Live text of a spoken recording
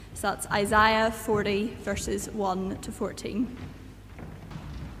So that's Isaiah 40, verses 1 to 14.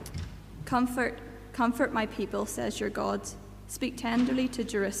 Comfort my people, says your God. Speak tenderly to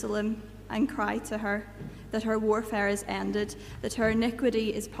Jerusalem and cry to her that her warfare is ended, that her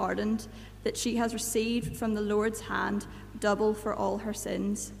iniquity is pardoned, that she has received from the Lord's hand double for all her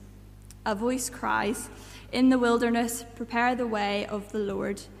sins. A voice cries, in the wilderness, prepare the way of the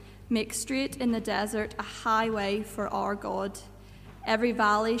Lord. Make straight in the desert a highway for our God. Every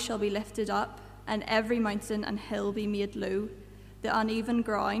valley shall be lifted up, and every mountain and hill be made low. The uneven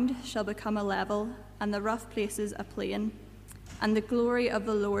ground shall become a level, and the rough places a plain. And the glory of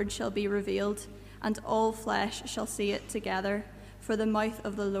the Lord shall be revealed, and all flesh shall see it together, for the mouth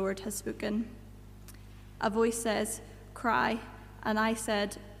of the Lord has spoken. A voice says, cry. And I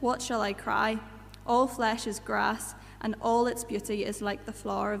said, what shall I cry? All flesh is grass, and all its beauty is like the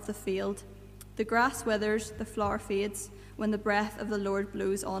flower of the field. The grass withers, the flower fades, when the breath of the Lord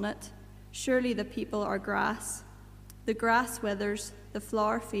blows on it. Surely the people are grass. The grass withers, the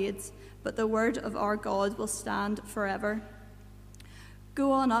flower fades, but the word of our God will stand forever.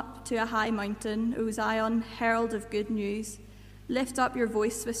 Go on up to a high mountain, O Zion, herald of good news. Lift up your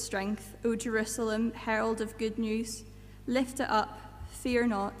voice with strength, O Jerusalem, herald of good news. Lift it up, fear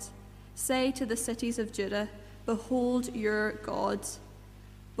not. Say to the cities of Judah, behold your God.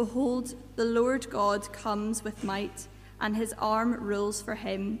 Behold, the Lord God comes with might, and his arm rules for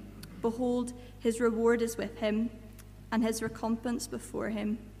him. Behold, his reward is with him, and his recompense before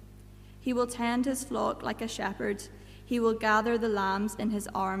him. He will tend his flock like a shepherd. He will gather the lambs in his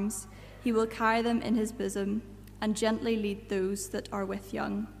arms. He will carry them in his bosom, and gently lead those that are with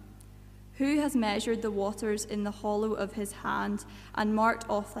young. Who has measured the waters in the hollow of his hand, and marked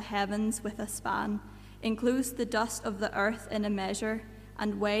off the heavens with a span, enclosed the dust of the earth in a measure,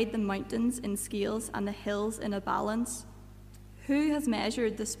 and weighed the mountains in scales and the hills in a balance? Who has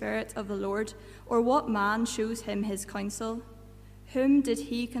measured the Spirit of the Lord, or what man shows him his counsel? Whom did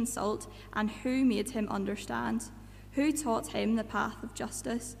he consult, and who made him understand? Who taught him the path of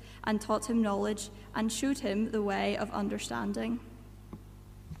justice, and taught him knowledge, and showed him the way of understanding?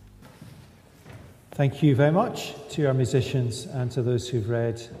 Thank you very much to our musicians and to those who've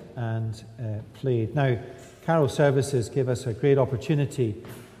read and played. Now, carol services give us a great opportunity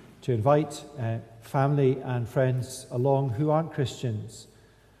to invite family and friends along who aren't Christians.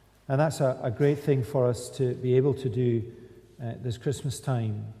 And that's a great thing for us to be able to do this Christmas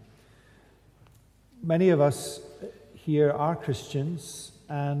time. Many of us here are Christians,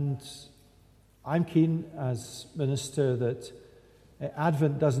 and I'm keen as minister that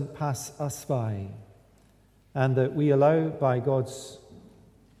Advent doesn't pass us by, and that we allow, by God's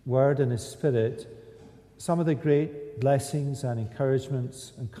word and his Spirit, some of the great blessings and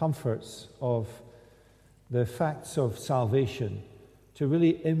encouragements and comforts of the facts of salvation to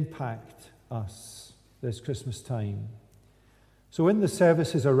really impact us this Christmas time. So in the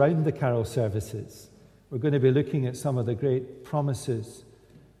services around the carol services, we're going to be looking at some of the great promises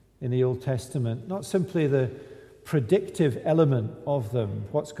in the Old Testament, not simply the predictive element of them,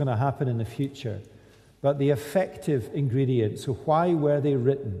 what's going to happen in the future, but the effective ingredients. So why were they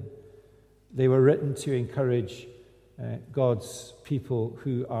written? They were written to encourage God's people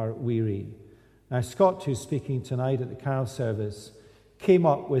who are weary. Now, Scott, who's speaking tonight at the carol service, came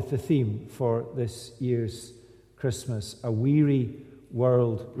up with the theme for this year's Christmas, A Weary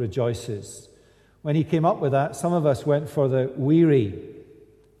World Rejoices. When he came up with that, some of us went for the weary,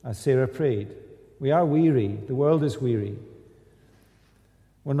 as Sarah prayed. We are weary. The world is weary.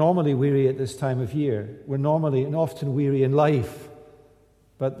 We're normally weary at this time of year. We're normally and often weary in life.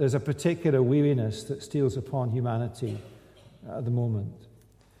 But there's a particular weariness that steals upon humanity at the moment.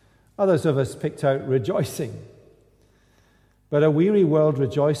 Others of us picked out rejoicing. But A Weary World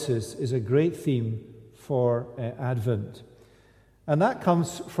Rejoices is a great theme for Advent. And that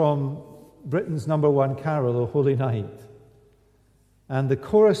comes from Britain's number one carol, O Holy Night. And the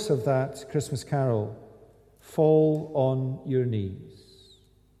chorus of that Christmas carol, fall on your knees.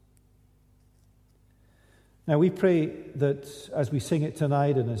 Now we pray that as we sing it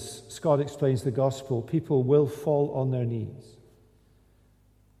tonight and as Scott explains the gospel, people will fall on their knees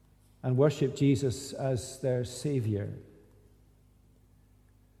and worship Jesus as their Savior.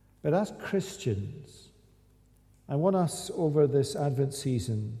 But as Christians, I want us over this Advent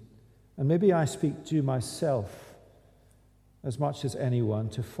season, and maybe I speak to myself as much as anyone,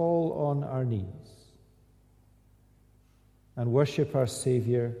 to fall on our knees and worship our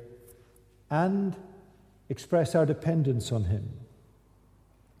Savior and express our dependence on him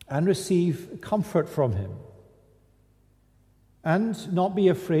and receive comfort from him and not be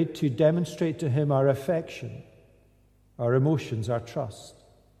afraid to demonstrate to him our affection, our emotions, our trust.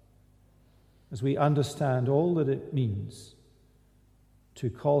 as we understand all that it means to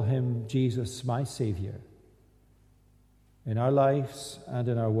call him Jesus, my Saviour, in our lives and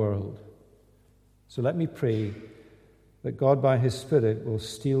in our world. So let me pray that God by his Spirit will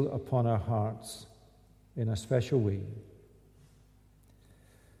steal upon our hearts in a special way.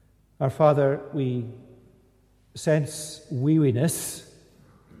 Our Father, we sense weariness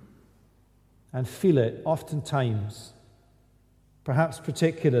and feel it oftentimes, perhaps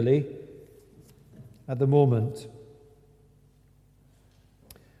particularly at the moment.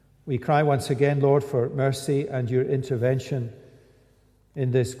 We cry once again, Lord, for mercy and your intervention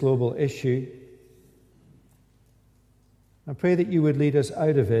in this global issue. I pray that you would lead us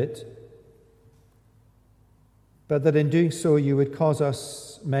out of it, but that in doing so you would cause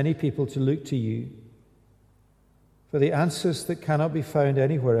us, many people, to look to you for the answers that cannot be found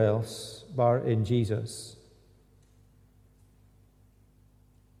anywhere else bar in Jesus.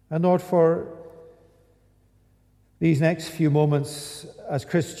 And Lord, for these next few moments as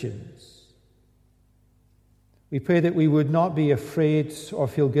Christians, we pray that we would not be afraid or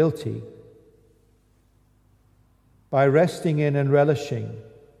feel guilty by resting in and relishing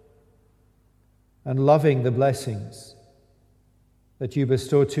and loving the blessings that you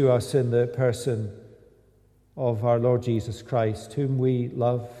bestow to us in the person of our Lord Jesus Christ, whom we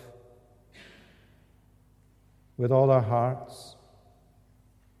love with all our hearts,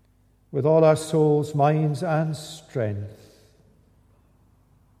 with all our souls, minds, and strength.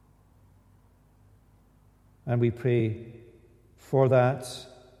 And we pray for that,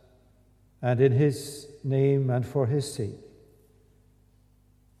 and in his name and for his sake.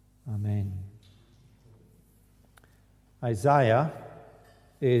 Amen. Isaiah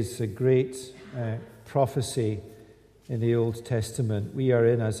is a great prophecy in the Old Testament. We are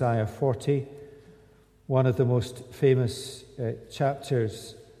in Isaiah 40, one of the most famous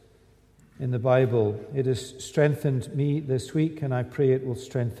chapters in the Bible. It has strengthened me this week, and I pray it will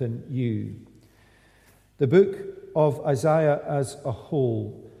strengthen you. The book of Isaiah as a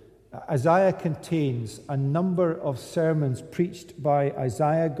whole. Isaiah contains a number of sermons preached by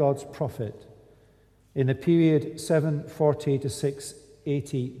Isaiah, God's prophet, in the period 740 to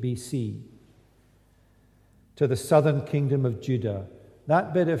 680 BC, to the southern kingdom of Judah.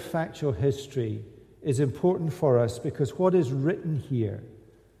 That bit of factual history is important for us because what is written here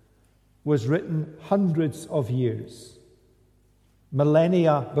was written hundreds of years,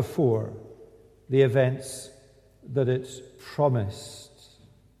 millennia before the events that it promised.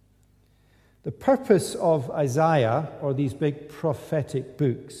 The purpose of Isaiah, or these big prophetic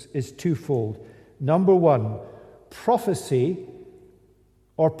books, is twofold. Number one, prophecy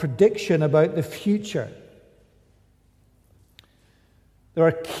or prediction about the future. There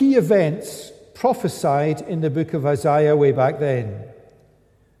are key events prophesied in the book of Isaiah way back then.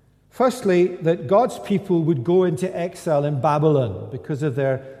 Firstly, that God's people would go into exile in Babylon because of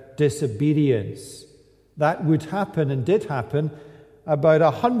their disobedience. That would happen and did happen about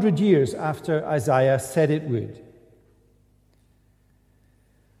 100 years after Isaiah said it would.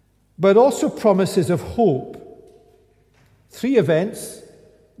 But also promises of hope. 3 events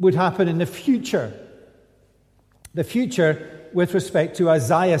would happen in the future. The future with respect to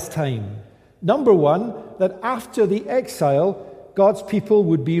Isaiah's time. Number one, that after the exile, God's people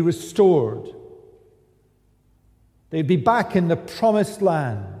would be restored. They'd be back in the promised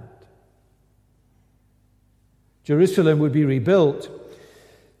land. Jerusalem would be rebuilt.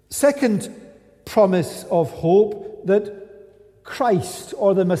 Second promise of hope, that Christ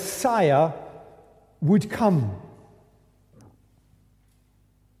or the Messiah would come.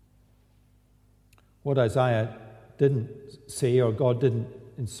 What Isaiah didn't say, or God didn't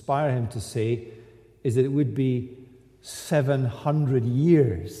inspire him to say, is that it would be 700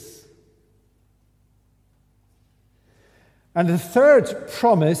 years. And the third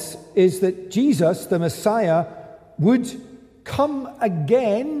promise is that Jesus, the Messiah, would come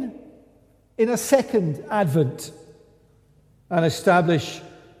again in a second advent and establish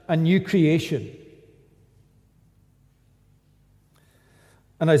a new creation.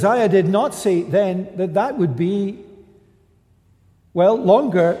 And Isaiah did not say then that that would be, well,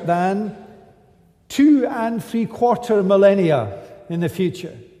 longer than 2 3/4 millennia in the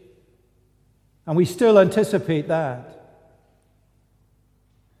future. And we still anticipate that.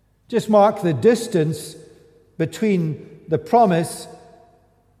 Just mark the distance between the promise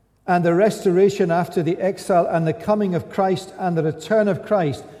and the restoration after the exile and the coming of Christ and the return of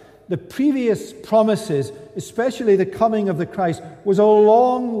Christ. The previous promises, especially the coming of the Christ, was a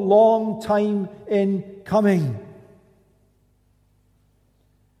long, long time in coming.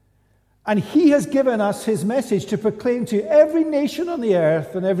 And he has given us his message to proclaim to every nation on the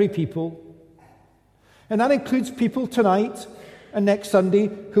earth and every people And that includes people tonight and next Sunday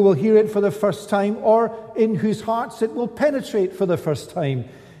who will hear it for the first time, or in whose hearts it will penetrate for the first time.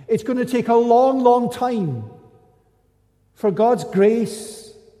 It's going to take a long, long time for God's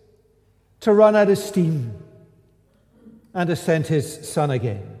grace to run out of steam and to send his Son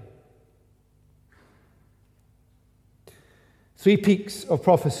again. 3 peaks of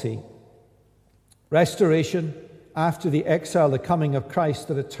prophecy: restoration after the exile, the coming of Christ,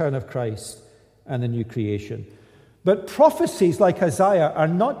 the return of Christ, and the new creation. But prophecies like Isaiah are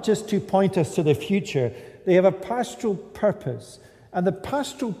not just to point us to the future, they have a pastoral purpose. And the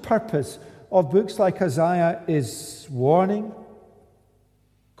pastoral purpose of books like Isaiah is warning,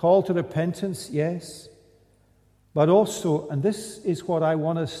 call to repentance, yes, but also, and this is what I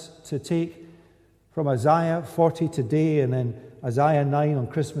want us to take from Isaiah 40 today, and then Isaiah 9 on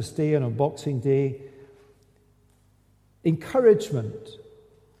Christmas Day and on Boxing Day, encouragement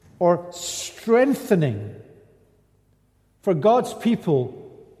or strengthening for God's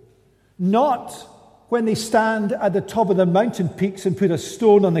people, not when they stand at the top of the mountain peaks and put a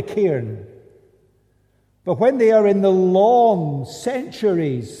stone on the cairn, but when they are in the long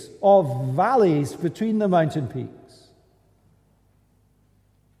centuries of valleys between the mountain peaks.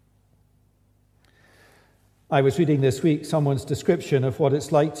 I was reading this week someone's description of what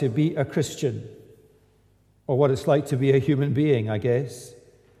it's like to be a Christian, or what it's like to be a human being, I guess.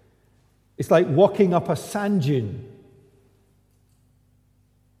 It's like walking up a sand dune,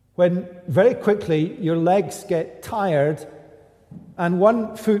 when very quickly your legs get tired and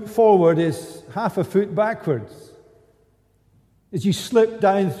 1 foot forward is half a foot backwards as you slip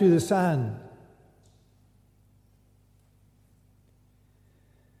down through the sand.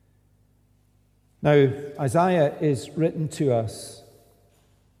 Now, Isaiah is written to us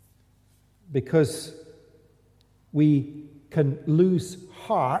because we can lose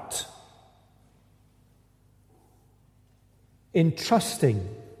heart in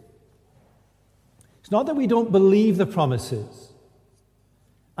trusting. It's not that we don't believe the promises.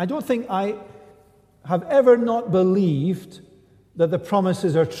 I don't think I have ever not believed that the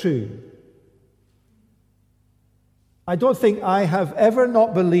promises are true. I don't think I have ever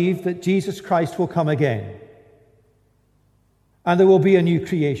not believed that Jesus Christ will come again and there will be a new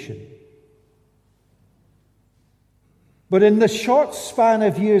creation. But in the short span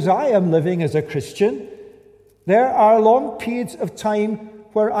of years I am living as a Christian, there are long periods of time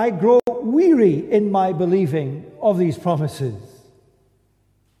where I grow weary in my believing of these promises.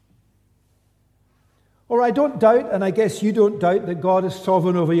 Or I don't doubt, and I guess you don't doubt, that God is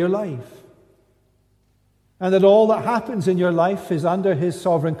sovereign over your life, and that all that happens in your life is under his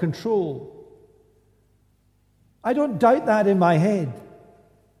sovereign control. I don't doubt that in my head,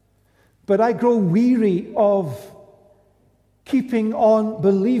 but I grow weary of keeping on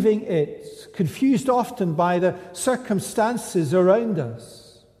believing it, confused often by the circumstances around us.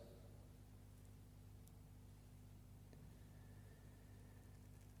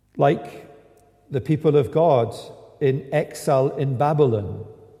 Like the people of God in exile in Babylon,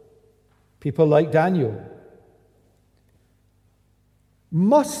 people like Daniel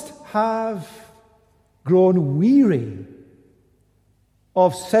must have grown weary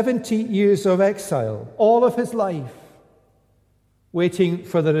of 70 years of exile, all of his life, waiting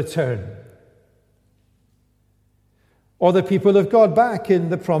for the return. Or the people of God back in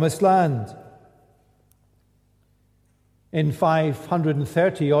the Promised Land in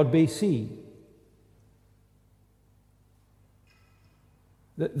 530 odd BC.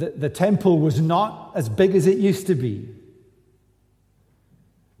 The temple was not as big as it used to be.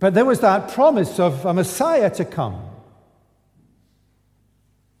 But there was that promise of a Messiah to come.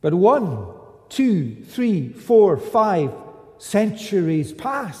 But 1, 2, 3, 4, 5 centuries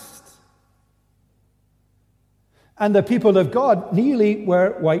passed. And the people of God nearly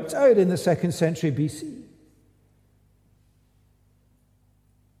were wiped out in the 2nd century BC.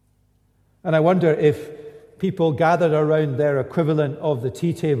 And I wonder if people gathered around their equivalent of the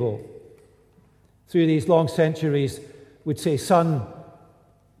tea table through these long centuries would say, "Son,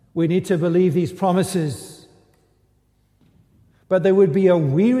 we need to believe these promises." But there would be a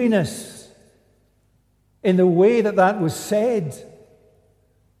weariness in the way that was said,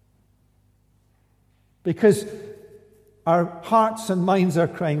 because our hearts and minds are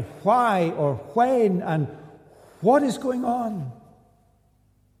crying, why or when and what is going on?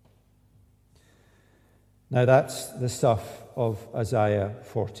 Now that's the stuff of Isaiah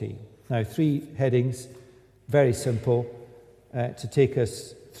 40. Now 3 headings, very simple, to take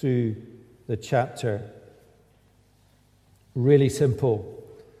us through the chapter. Really simple.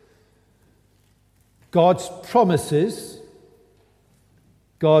 God's promises,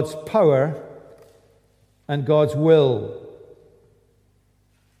 God's power, and God's will.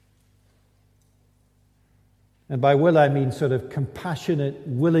 And by will I mean sort of compassionate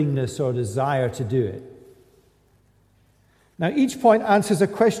willingness or desire to do it. Now, each point answers a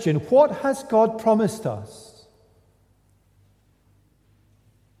question: what has God promised us?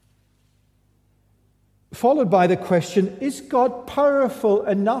 Followed by the question, is God powerful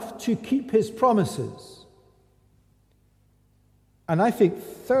enough to keep his promises? And I think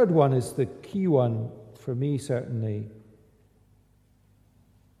third one is the key one for me, certainly.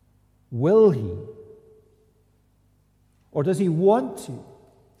 Will he? Or does he want to?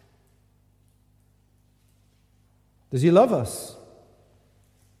 Does he love us?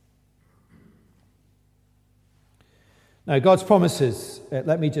 Now, God's promises,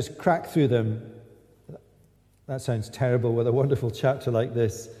 let me just crack through them. That sounds terrible with a wonderful chapter like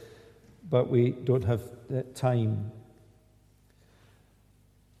this, but we don't have time.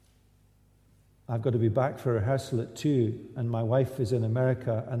 I've got to be back for rehearsal at 2, and my wife is in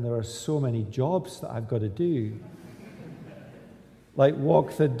America, and there are so many jobs that I've got to do. Like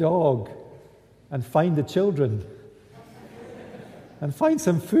walk the dog and find the children and find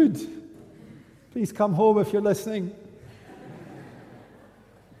some food. Please come home if you're listening.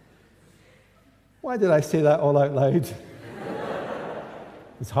 Why did I say that all out loud?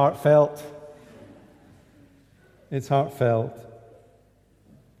 It's heartfelt. It's heartfelt.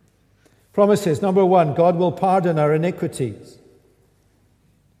 Promises. Number 1, God will pardon our iniquities.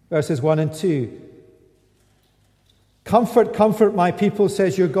 Verses 1 and 2. Comfort, comfort my people,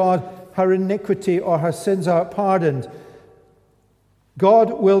 says your God. Her iniquity or her sins are pardoned.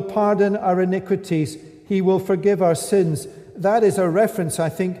 God will pardon our iniquities. He will forgive our sins. That is a reference, I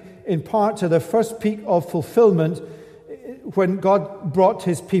think, in part to the first peak of fulfillment when God brought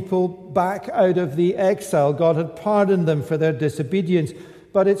his people back out of the exile. God had pardoned them for their disobedience.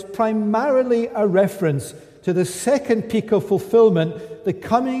 But it's primarily a reference to the second peak of fulfillment, the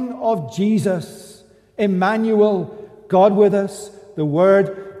coming of Jesus, Emmanuel, God with us, the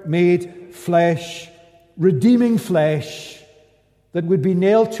Word made flesh, redeeming flesh that would be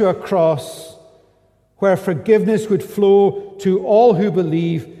nailed to a cross where forgiveness would flow to all who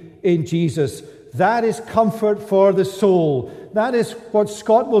believe in Jesus. That is comfort for the soul. That is what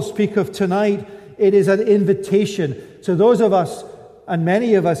Scott will speak of tonight. It is an invitation. So those of us, and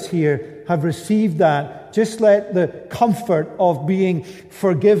many of us here, have received that. Just let the comfort of being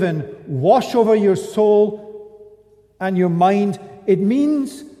forgiven wash over your soul and your mind. It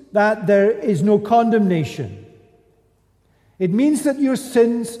means that there is no condemnation. It means that your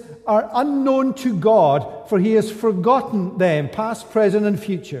sins are unknown to God, for he has forgotten them, past, present, and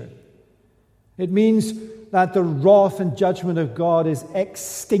future. It means that the wrath and judgment of God is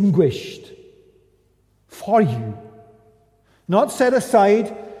extinguished for you. Not set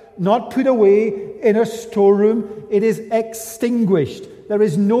aside, not put away in a storeroom. It is extinguished. There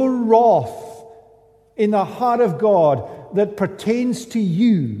is no wrath in the heart of God that pertains to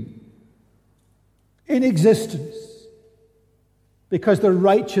you in existence, because the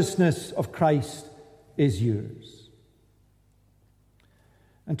righteousness of Christ is yours.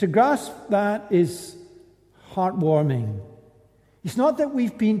 And to grasp that is heartwarming. It's not that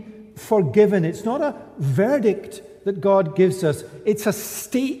we've been forgiven. It's not a verdict that God gives us. It's a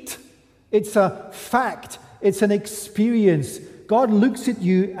state. It's a fact. It's an experience. God looks at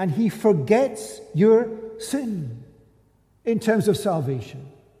you and he forgets your sin in terms of salvation.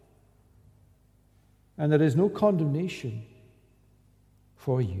 And there is no condemnation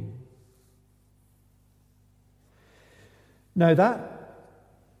for you. Now that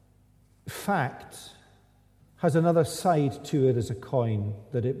fact has another side to it as a coin,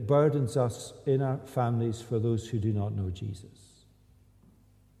 that it burdens us in our families for those who do not know Jesus.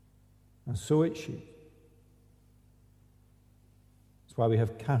 And so it should. That's why we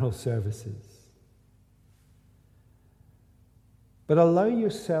have carol services. But allow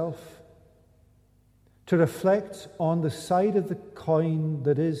yourself to reflect on the side of the coin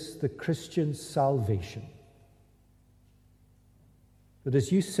that is the Christian's salvation. That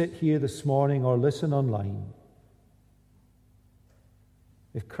as you sit here this morning or listen online,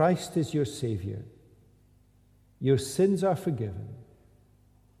 if Christ is your Savior, your sins are forgiven.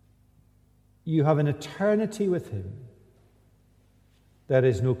 You have an eternity with him. There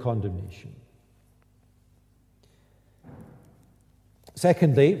is no condemnation.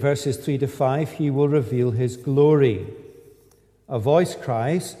 Secondly, verses 3 to 5, he will reveal his glory. A voice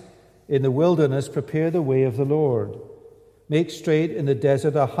cries, "In the wilderness, prepare the way of the Lord. Make straight in the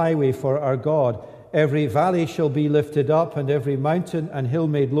desert a highway for our God. Every valley shall be lifted up, and every mountain and hill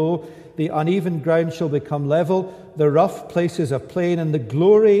made low. the uneven ground shall become level, the rough places a plain, and the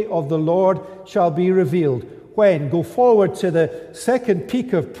glory of the Lord shall be revealed. When? Go forward to the second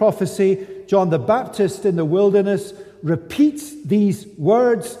peak of prophecy. John the Baptist in the wilderness repeats these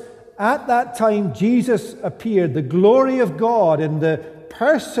words. At that time, Jesus appeared, the glory of God in the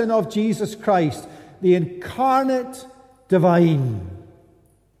person of Jesus Christ, the incarnate divine,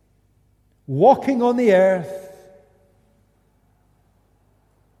 walking on the earth,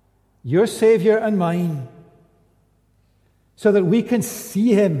 your Savior and mine, so that we can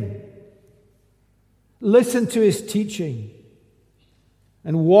see him, listen to his teaching,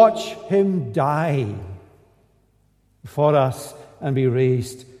 and watch him die for us and be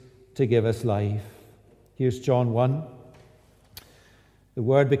raised to give us life. Here's John 1. The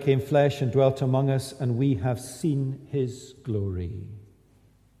Word became flesh and dwelt among us, and we have seen his glory.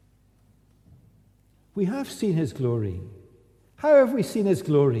 We have seen his glory. How have we seen his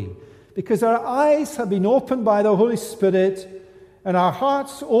glory? Because our eyes have been opened by the Holy Spirit and our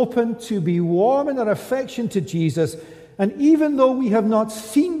hearts opened to be warm in our affection to Jesus. And even though we have not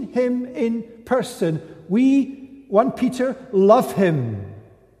seen him in person, we, 1 Peter, love him.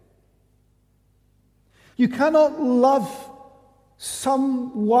 You cannot love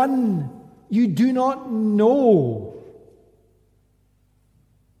someone you do not know.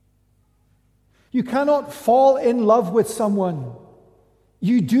 You cannot fall in love with someone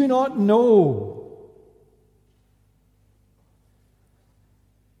you do not know.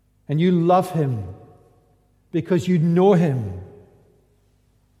 And you love him because you know him.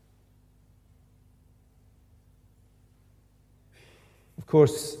 Of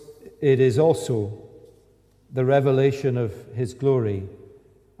course, it is also the revelation of his glory,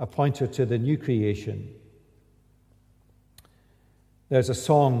 a pointer to the new creation. There's a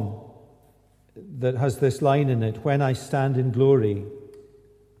song that has this line in it, "When I stand in glory,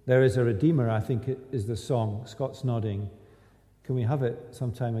 there is a Redeemer," I think it is the song. Scott's nodding. Can we have it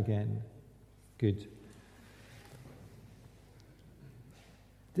sometime again? Good.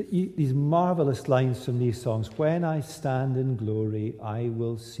 These marvelous lines from these songs. "When I stand in glory, I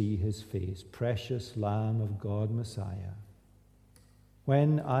will see his face, precious Lamb of God, Messiah.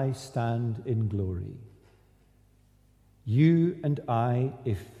 When I stand in glory." You and I,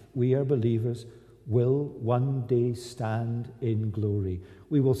 if we are believers, will one day stand in glory.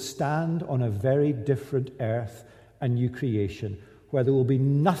 We will stand on a very different earth, a new creation, where there will be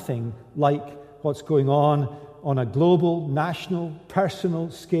nothing like what's going on a global, national, personal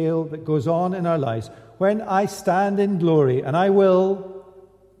scale that goes on in our lives. When I stand in glory, and I will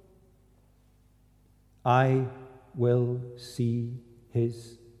see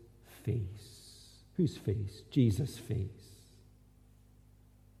his face. Whose face? Jesus' face.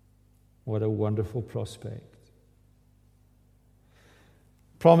 What a wonderful prospect.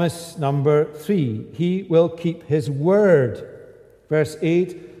 Promise number 3, he will keep his word. Verse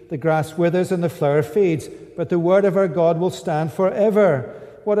 8, the grass withers and the flower fades, but the word of our God will stand forever.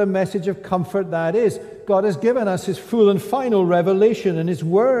 What a message of comfort that is. God has given us his full and final revelation in his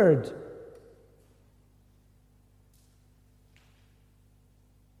word.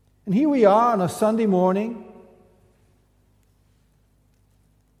 And here we are on a Sunday morning,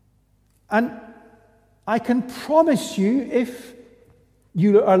 and I can promise you, if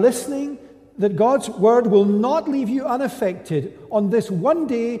you are listening, that God's word will not leave you unaffected on this one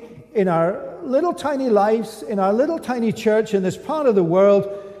day in our little tiny lives, in our little tiny church in this part of the world.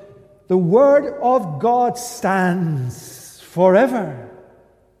 The word of God stands forever.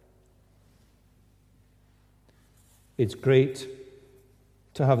 It's great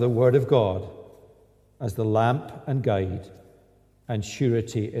to have the word of God as the lamp and guide and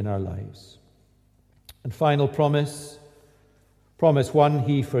surety in our lives. And final promise. Promise 1,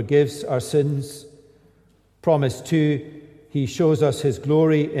 he forgives our sins. Promise 2, he shows us his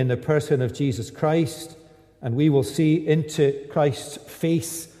glory in the person of Jesus Christ, and we will see into Christ's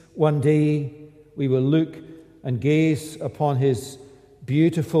face one day. We will look and gaze upon his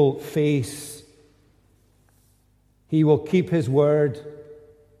beautiful face. He will keep his word.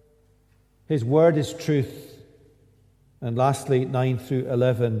 His word is truth. And lastly, 9 through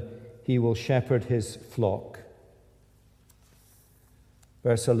 11, he will shepherd his flock.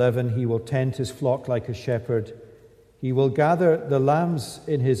 Verse 11, he will tend his flock like a shepherd. He will gather the lambs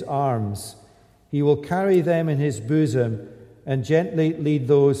in his arms. He will carry them in his bosom and gently lead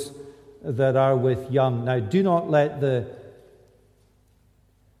those that are with young. Now, do not let the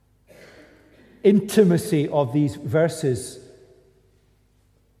intimacy of these verses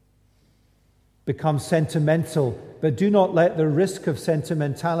become sentimental, but do not let the risk of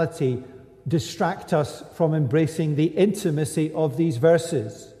sentimentality distract us from embracing the intimacy of these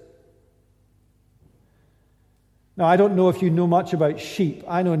verses. Now, I don't know if you know much about sheep.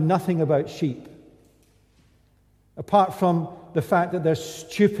 I know nothing about sheep, apart from the fact that they're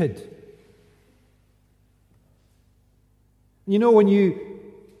stupid. You know,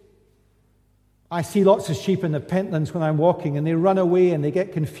 I see lots of sheep in the Pentlands when I'm walking, and they run away and they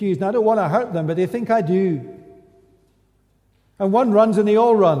get confused. And I don't want to hurt them, but they think I do. And one runs and they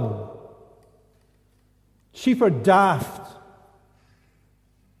all run. Sheep are daft.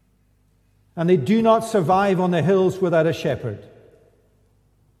 And they do not survive on the hills without a shepherd.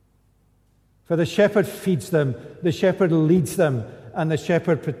 For the shepherd feeds them, the shepherd leads them, and the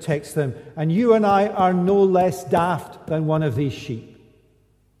shepherd protects them. And you and I are no less daft than one of these sheep.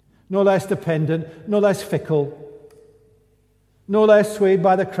 No less dependent, no less fickle, no less swayed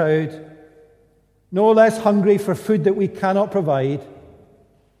by the crowd, no less hungry for food that we cannot provide.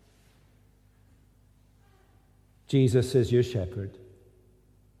 Jesus is your shepherd.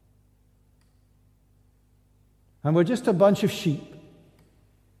 And we're just a bunch of sheep.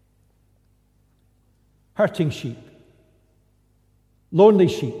 Hurting sheep. Lonely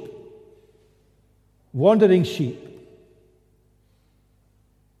sheep. Wandering sheep.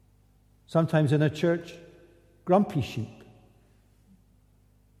 Sometimes in a church, grumpy sheep.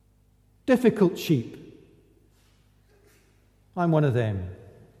 Difficult sheep. I'm one of them.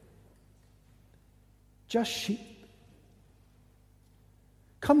 Just sheep.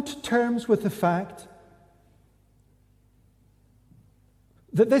 Come to terms with the fact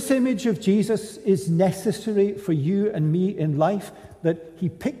that this image of Jesus is necessary for you and me in life, that he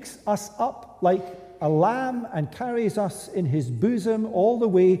picks us up like a lamb and carries us in his bosom all the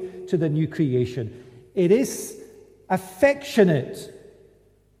way to the new creation. It is affectionate,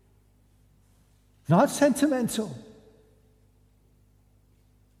 not sentimental.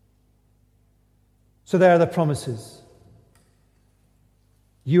 So there are the promises.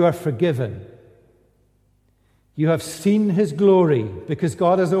 You are forgiven. You have seen his glory because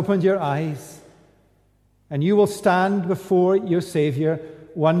God has opened your eyes, and you will stand before your Savior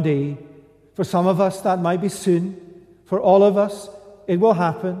one day. For some of us, that might be soon. For all of us, it will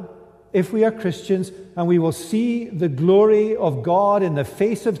happen if we are Christians, and we will see the glory of God in the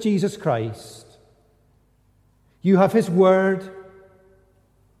face of Jesus Christ. You have his word.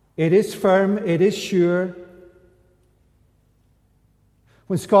 It is firm. It is sure.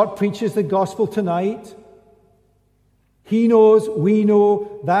 When Scott preaches the gospel tonight, he knows, we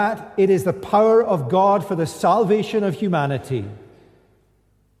know, that it is the power of God for the salvation of humanity.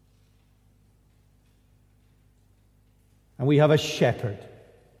 And we have a shepherd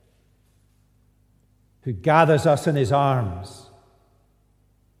who gathers us in his arms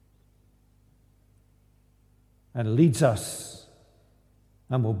and leads us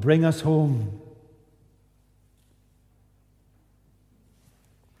and will bring us home.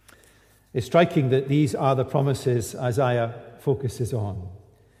 It's striking that these are the promises Isaiah focuses on.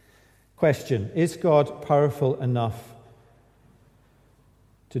 Question: is God powerful enough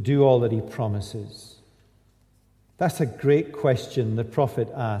to do all that he promises? That's a great question the prophet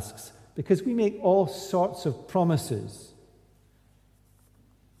asks, because we make all sorts of promises.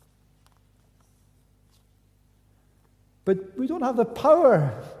 But we don't have the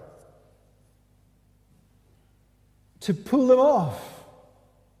power to pull them off.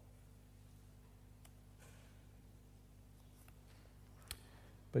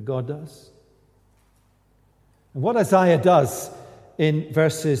 But God does. And what Isaiah does in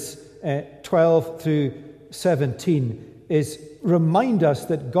verses 12 through 17 is remind us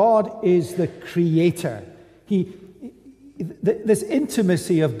that God is the creator. This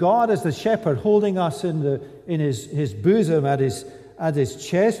intimacy of God as the shepherd, holding us in his bosom, at his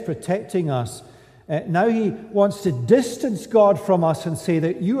chest, protecting us. Now he wants to distance God from us and say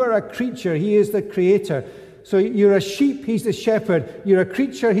that you are a creature, he is the creator. So you're a sheep, he's the shepherd. You're a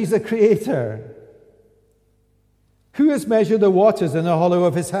creature, he's the creator. Who has measured the waters in the hollow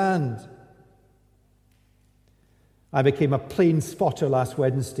of his hand? I became a plane spotter last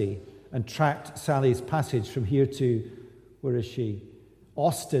Wednesday and tracked Sally's passage from here to, where is she?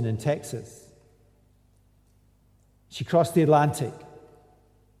 Austin in Texas. She crossed the Atlantic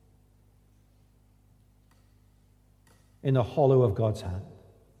in the hollow of God's hand.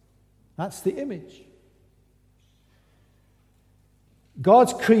 That's the image.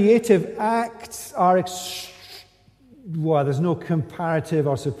 God's creative acts are, there's no comparative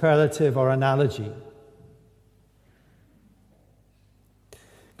or superlative or analogy.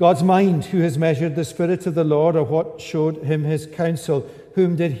 God's mind, who has measured the Spirit of the Lord, or what showed him his counsel?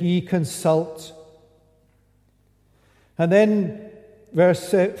 Whom did he consult? And then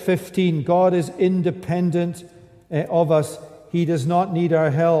verse 15, God is independent of us. He does not need our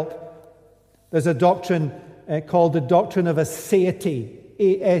help. There's a doctrine called the doctrine of aseity,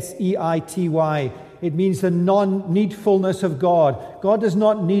 A-S-E-I-T-Y. It means the non-needfulness of God. God does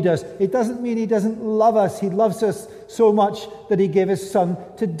not need us. It doesn't mean he doesn't love us. He loves us so much that he gave his Son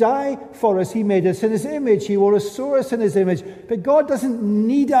to die for us. He made us in his image. He will restore us in his image. But God doesn't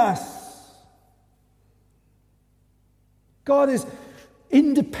need us. God is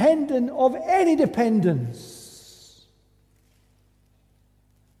independent of any dependence.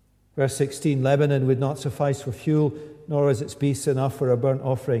 Verse 16, Lebanon would not suffice for fuel, nor is its beasts enough for a burnt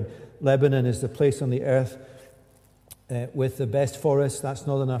offering. Lebanon is the place on the earth with the best forests. That's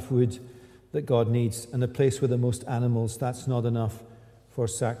not enough wood that God needs. And the place with the most animals, that's not enough for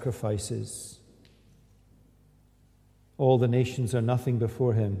sacrifices. All the nations are nothing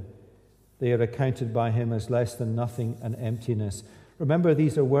before him. They are accounted by him as less than nothing and emptiness. Remember,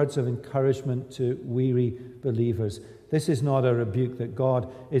 these are words of encouragement to weary believers. This is not a rebuke that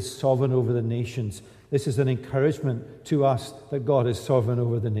God is sovereign over the nations. This is an encouragement to us that God is sovereign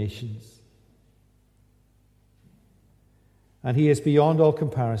over the nations. And he is beyond all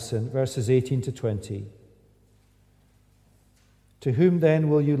comparison, verses 18 to 20. To whom then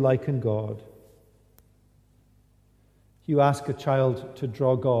will you liken God? You ask a child to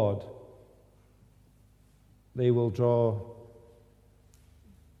draw God. They will draw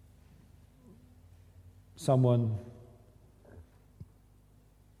someone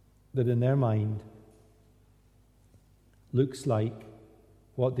that in their mind looks like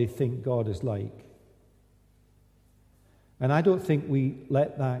what they think God is like. And I don't think we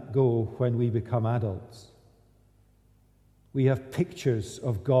let that go when we become adults. We have pictures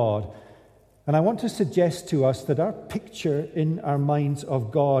of God. And I want to suggest to us that our picture in our minds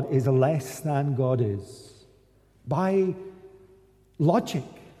of God is less than God is. By logic,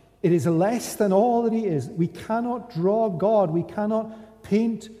 it is less than all that he is. We cannot draw God. We cannot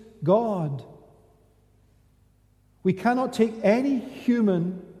paint God. We cannot take any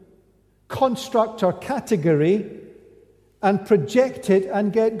human construct or category and project it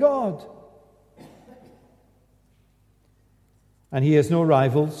and get God. And he has no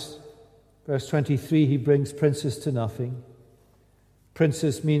rivals. Verse 23, he brings princes to nothing.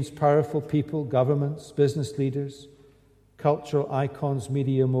 Princes means powerful people, governments, business leaders, cultural icons,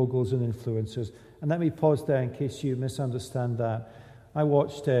 media moguls, and influencers. And let me pause there in case you misunderstand that. I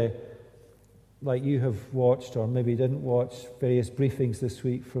watched, like you have watched, or maybe didn't watch, various briefings this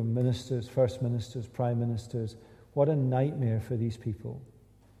week from ministers, first ministers, prime ministers. What a nightmare for these people.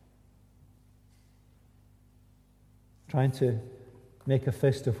 Trying to make a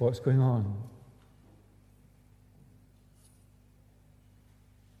fist of what's going on.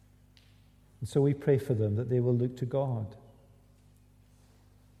 And so we pray for them that they will look to God.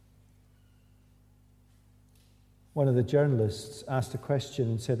 One of the journalists asked a question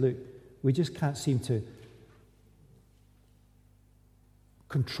and said, look, we just can't seem to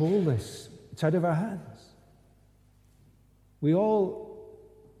control this. It's out of our hands. We all,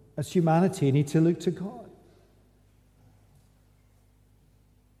 as humanity, need to look to God.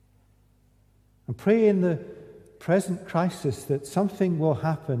 And pray in the present crisis that something will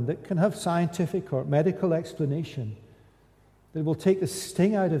happen that can have scientific or medical explanation, that will take the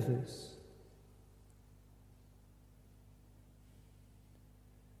sting out of this.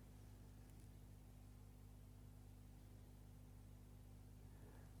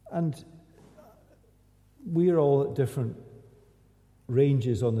 And we're all at different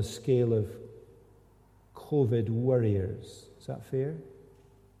ranges on the scale of COVID warriors. Is that fair?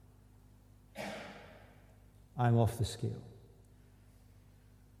 I'm off the scale.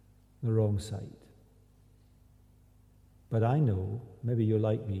 The wrong side. But I know, maybe you're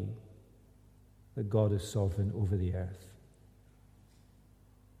like me, that God is sovereign over the earth.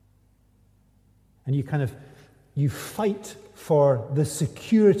 And you fight for the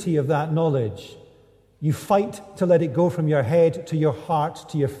security of that knowledge. You fight to let it go from your head to your heart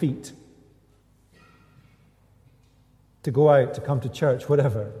to your feet. To go out, to come to church,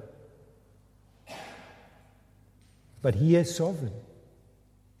 whatever. But he is sovereign.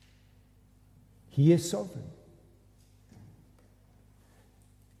 He is sovereign.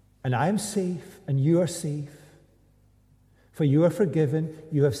 And I am safe, and you are safe. For you are forgiven,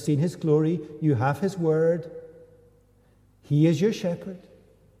 you have seen his glory, you have his word. He is your shepherd.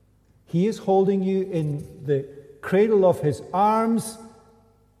 He is holding you in the cradle of his arms.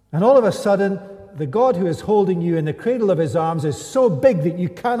 And all of a sudden, the God who is holding you in the cradle of his arms is so big that you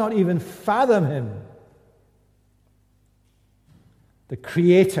cannot even fathom him. The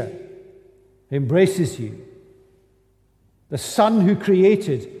Creator embraces you. The Son who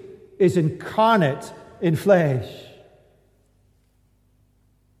created is incarnate in flesh.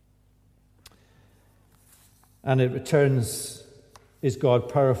 And it returns, is God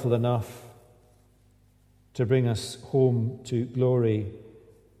powerful enough to bring us home to glory?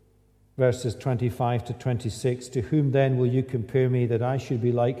 Verses 25 to 26, to whom then will you compare me that I should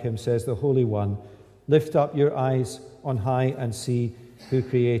be like him, says the Holy One. Lift up your eyes on high and see who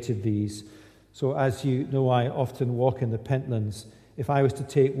created these. So as you know, I often walk in the Pentlands. If I was to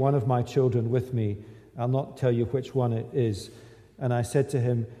take one of my children with me, I'll not tell you which one it is. And I said to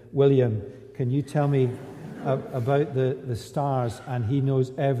him, William, can you tell me about the stars? And he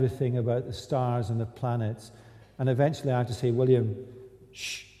knows everything about the stars and the planets. And eventually I have to say, William,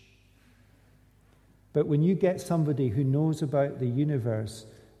 shh. But when you get somebody who knows about the universe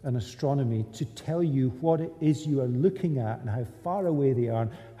and astronomy to tell you what it is you are looking at and how far away they are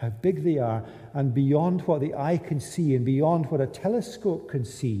and how big they are and beyond what the eye can see and beyond what a telescope can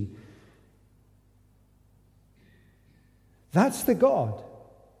see, that's the God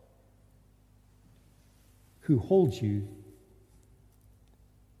who holds you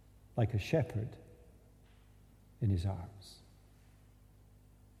like a shepherd in his arms.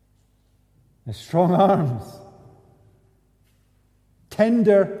 The strong arms,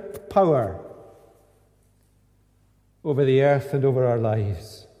 tender power over the earth and over our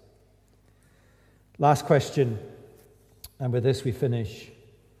lives. Last question, and with this we finish.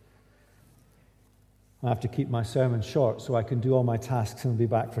 I have to keep my sermon short so I can do all my tasks and be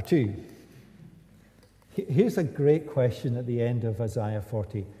back for 2. Here's a great question at the end of Isaiah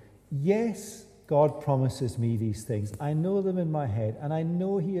 40. Yes, God promises me these things. I know them in my head, and I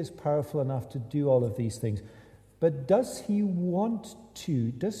know he is powerful enough to do all of these things. But does he want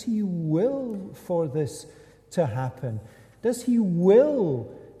to? Does he will for this to happen? Does he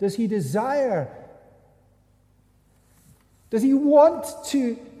will? Does he desire? Does he want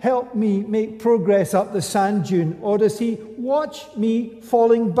to help me make progress up the sand dune, or does he watch me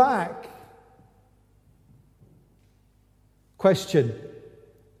falling back? Question,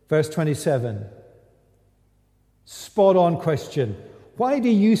 verse 27. Spot on question. Why do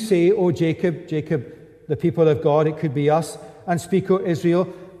you say, O Jacob, the people of God, it could be us, and speak, O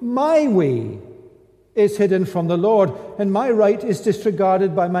Israel, my way is hidden from the Lord, and my right is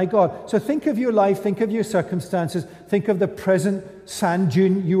disregarded by my God. So think of your life, think of your circumstances, think of the present sand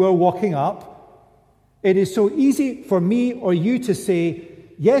dune you are walking up. It is so easy for me or you to say,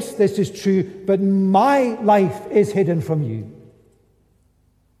 yes, this is true, but my life is hidden from you.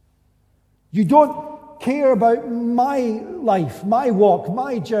 You don't care about my life, my walk,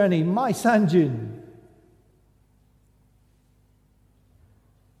 my journey, my sand dune.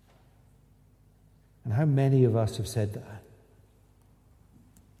 And how many of us have said that?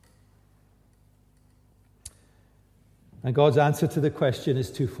 And God's answer to the question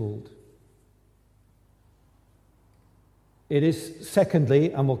is twofold. It is,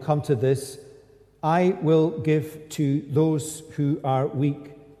 secondly, and we'll come to this, I will give to those who are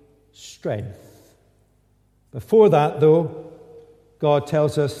weak strength. Before that, though, God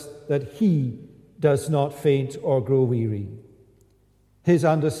tells us that he does not faint or grow weary. His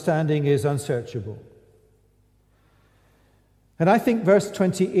understanding is unsearchable. And I think verse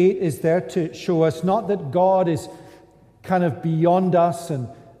 28 is there to show us not that God is kind of beyond us and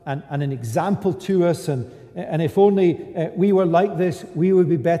an example to us, and if only we were like this, we would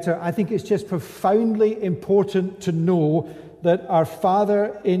be better. I think it's just profoundly important to know that our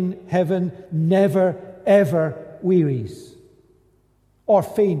Father in heaven never, ever wearies or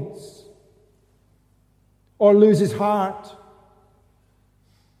faints or loses heart.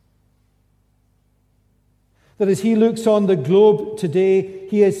 That as he looks on the globe today,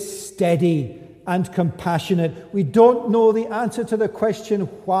 he is steady and compassionate. We don't know the answer to the question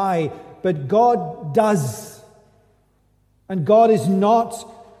why, but God does. And God is not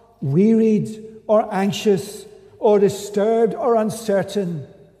wearied or anxious or disturbed or uncertain.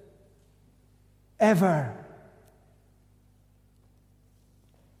 Ever.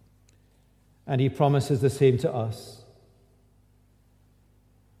 And he promises the same to us.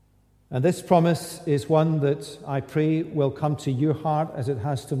 And this promise is one that I pray will come to your heart as it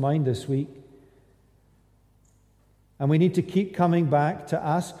has to mine this week. And we need to keep coming back to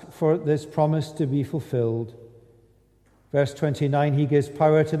ask for this promise to be fulfilled. Verse 29, he gives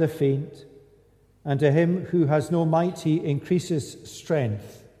power to the faint, and to him who has no might he increases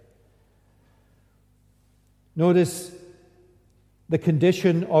strength. Notice the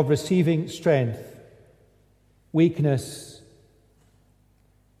condition of receiving strength, weakness.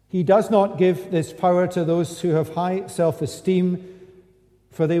 He does not give this power to those who have high self-esteem,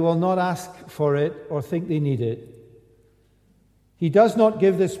 for they will not ask for it or think they need it. He does not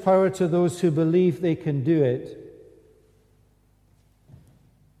give this power to those who believe they can do it.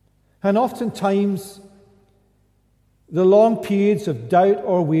 And oftentimes, the long periods of doubt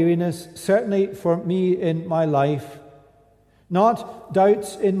or weariness, certainly for me in my life, not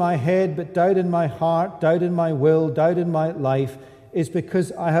doubts in my head, but doubt in my heart, doubt in my will, doubt in my life, is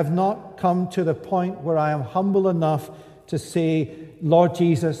because I have not come to the point where I am humble enough to say, Lord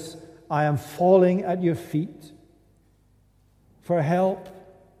Jesus, I am falling at your feet for help.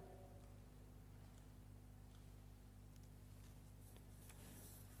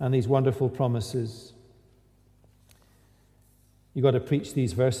 And these wonderful promises. You've got to preach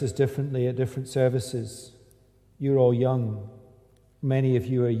these verses differently at different services. You're all young. Many of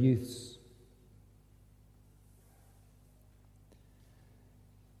you are youths.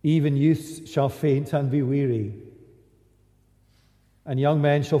 Even youths shall faint and be weary, and young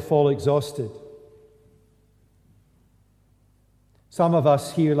men shall fall exhausted. Some of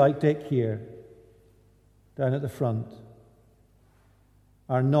us here, like Dick here, down at the front,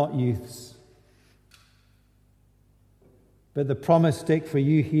 are not youths. But the promise, Dick, for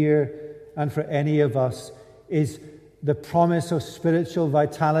you here and for any of us is the promise of spiritual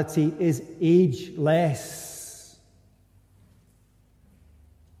vitality is ageless.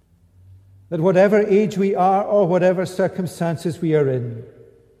 That whatever age we are or whatever circumstances we are in,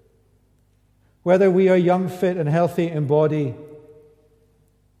 whether we are young, fit and healthy in body,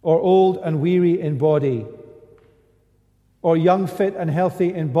 or old and weary in body, or young, fit and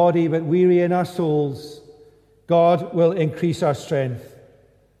healthy in body but weary in our souls, God will increase our strength.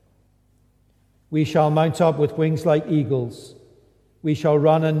 We shall mount up with wings like eagles. We shall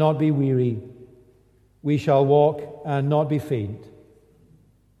run and not be weary. We shall walk and not be faint.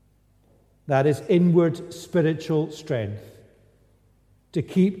 That is inward spiritual strength to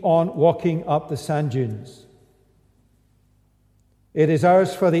keep on walking up the sand dunes. It is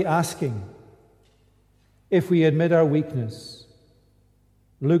ours for the asking if we admit our weakness.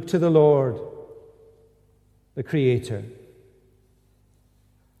 Look to the Lord, the Creator.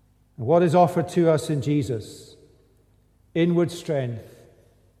 And what is offered to us in Jesus? Inward strength,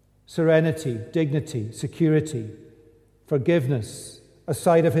 serenity, dignity, security, forgiveness, a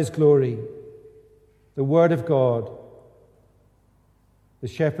sight of His glory, the Word of God, the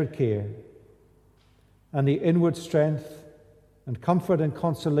shepherd care, and the inward strength and comfort and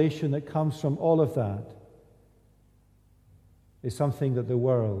consolation that comes from all of that is something that the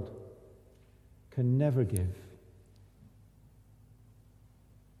world can never give.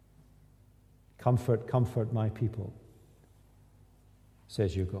 Comfort, comfort my people,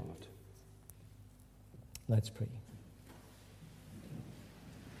 says your God. Let's pray.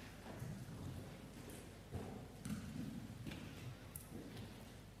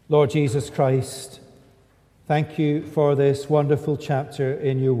 Lord Jesus Christ, thank you for this wonderful chapter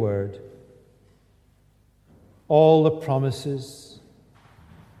in your word. All the promises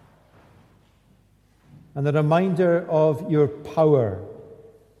and the reminder of your power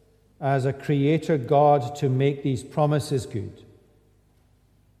as a creator God to make these promises good,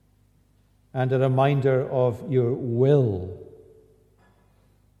 and a reminder of your will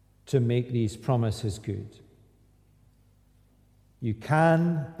to make these promises good. You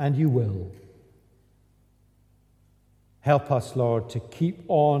can and you will. Help us, Lord, to keep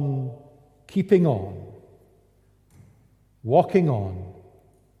on, keeping on, walking on,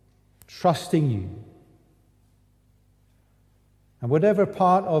 trusting you. And whatever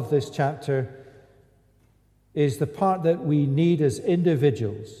part of this chapter is the part that we need as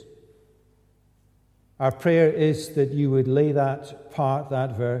individuals, our prayer is that you would lay that part,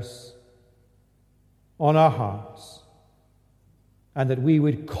 that verse, on our hearts, and that we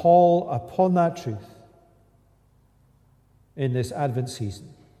would call upon that truth in this Advent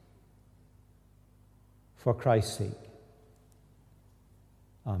season for Christ's sake.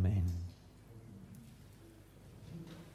 Amen.